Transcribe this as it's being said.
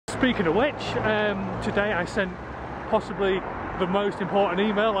Speaking of which, today I sent possibly the most important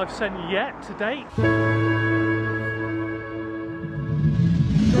email I've sent yet to date.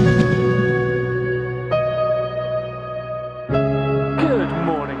 Good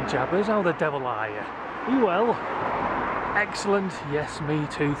morning, Jabbers. How the devil are you? Are you well? Excellent. Yes, me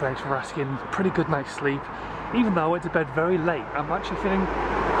too. Thanks for asking. Pretty good night's sleep. Even though I went to bed very late, I'm actually feeling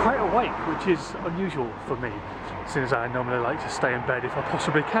quite awake, which is unusual for me, since I normally like to stay in bed if I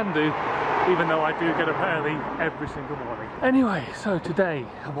possibly can do, even though I do get up early every single morning. Anyway, so today,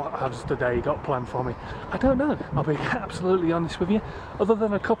 what has the day got planned for me? I don't know. I'll be absolutely honest with you. Other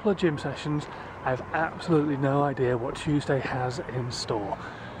than a couple of gym sessions, I have absolutely no idea what Tuesday has in store.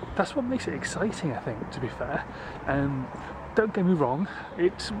 That's what makes it exciting, I think, to be fair. Don't get me wrong,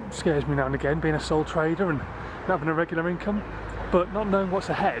 it scares me now and again being a sole trader and not having a regular income, but not knowing what's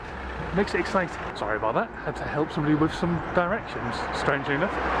ahead makes it exciting. Sorry about that, had to help somebody with some directions, strangely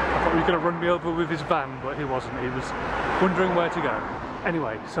enough. I thought he was going to run me over with his van, but he wasn't, he was wondering where to go.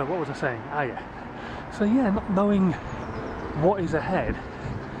 Anyway, so what was I saying? Ah yeah. So yeah, not knowing what is ahead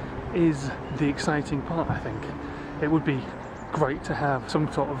is the exciting part, I think. It would be great to have some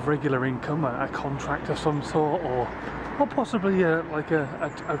sort of regular income, a contract of some sort, or possibly like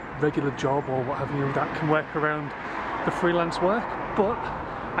a regular job or what have you that can work around the freelance work, but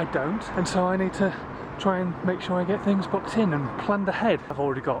I don't, and so I need to try and make sure I get things booked in and planned ahead. I've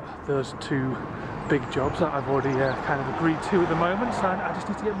already got those two big jobs that I've already kind of agreed to at the moment, so I just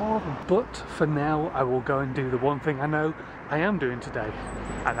need to get more of them. But for now, I will go and do the one thing I know I am doing today,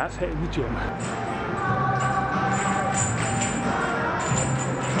 and that's hitting the gym.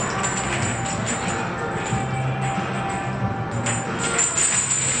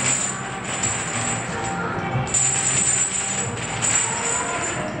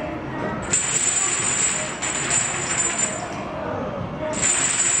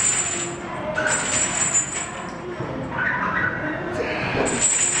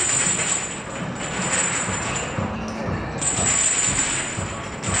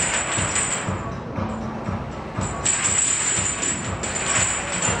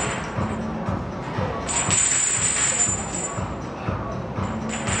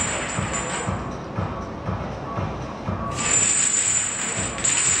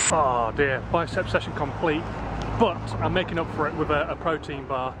 Oh dear, bicep session complete, but I'm making up for it with a protein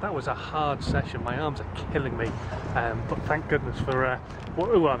bar. That was a hard session, my arms are killing me, but thank goodness for,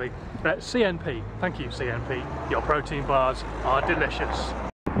 who are they? CNP, thank you CNP, your protein bars are delicious.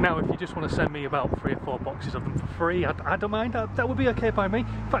 Now if you just want to send me about 3 or 4 boxes of them for free, I don't mind, that would be okay by me.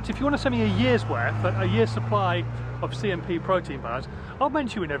 In fact, if you want to send me a year's worth, a year's supply of CNP protein bars, I'll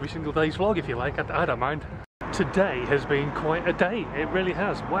mention you in every single day's vlog if you like, I don't mind. Today has been quite a day, it really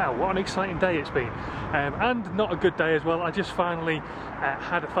has. Wow, what an exciting day it's been. And not a good day as well. I just finally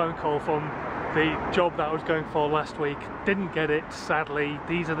had a phone call from the job that I was going for last week. Didn't get it, sadly.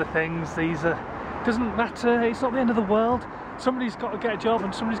 These are the things, doesn't matter, it's not the end of the world. Somebody's got to get a job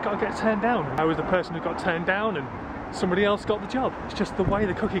and somebody's got to get turned down. I was the person who got turned down and somebody else got the job. It's just the way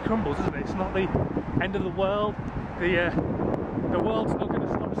the cookie crumbles, isn't it? It's not the end of the world. The world's not going to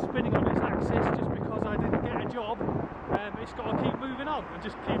stop spinning on its axis just because I didn't get a job. It's got to keep moving on and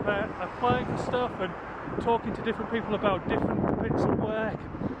just keep applying for stuff and talking to different people about different bits of work,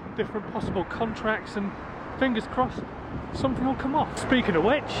 different possible contracts, and fingers crossed something will come off. Speaking of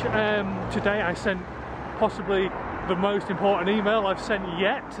which, today I sent possibly the most important email I've sent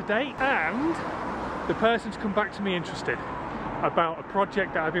yet to date, and the person's come back to me interested about a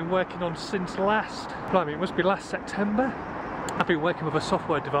project that I've been working on since it must be last September. I've been working with a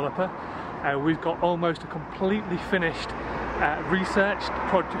software developer. We've got almost a completely finished research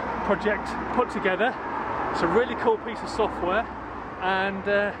project put together. It's a really cool piece of software, and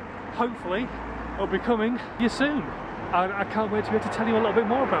hopefully it'll be coming here soon. I can't wait to be able to tell you a little bit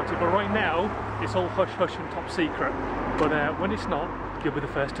more about it, but right now it's all hush hush and top secret. But when it's not, you'll be the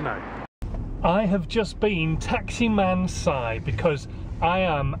first to know. I have just been taximan's side because I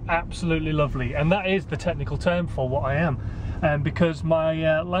am absolutely lovely, and that is the technical term for what I am. Because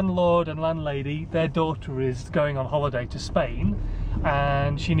my landlord and landlady, their daughter is going on holiday to Spain,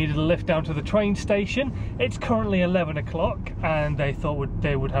 and she needed a lift down to the train station. It's currently 11 o'clock, and they thought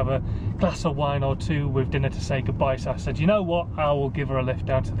they would have a glass of wine or two with dinner to say goodbye. So I said, you know what, I will give her a lift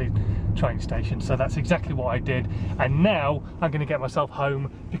down to the train station. So that's exactly what I did, and now I'm going to get myself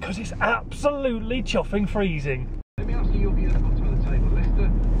home because it's absolutely chuffing freezing. Let me ask you your view at the bottom of the table. Leicester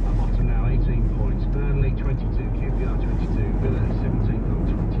at bottom now, 18 points. Burnley 22, QPR 22, Villa 17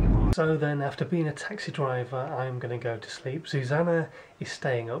 on 25. So then, after being a taxi driver, I'm going to go to sleep. Susanna is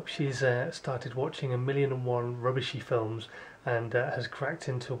staying up. She's started watching 1,000,001 rubbishy films and has cracked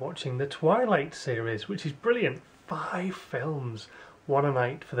into watching the Twilight series, which is brilliant. 5 films, one a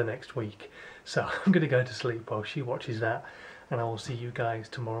night for the next week. So I'm going to go to sleep while she watches that, and I will see you guys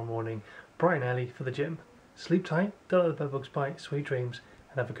tomorrow morning bright and early for the gym. Sleep tight, don't let the bedbugs bite, sweet dreams,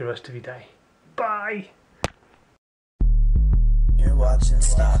 and have a good rest of your day. Bye! You're watching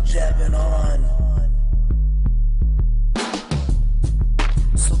Stop Jabbing On.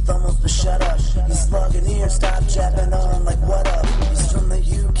 So thumbs, but shut up. He's slugging here, stop jabbing on. Like what up? He's from the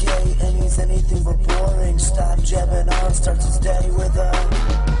UK and he's anything but boring. Stop jabbing on, starts his day with a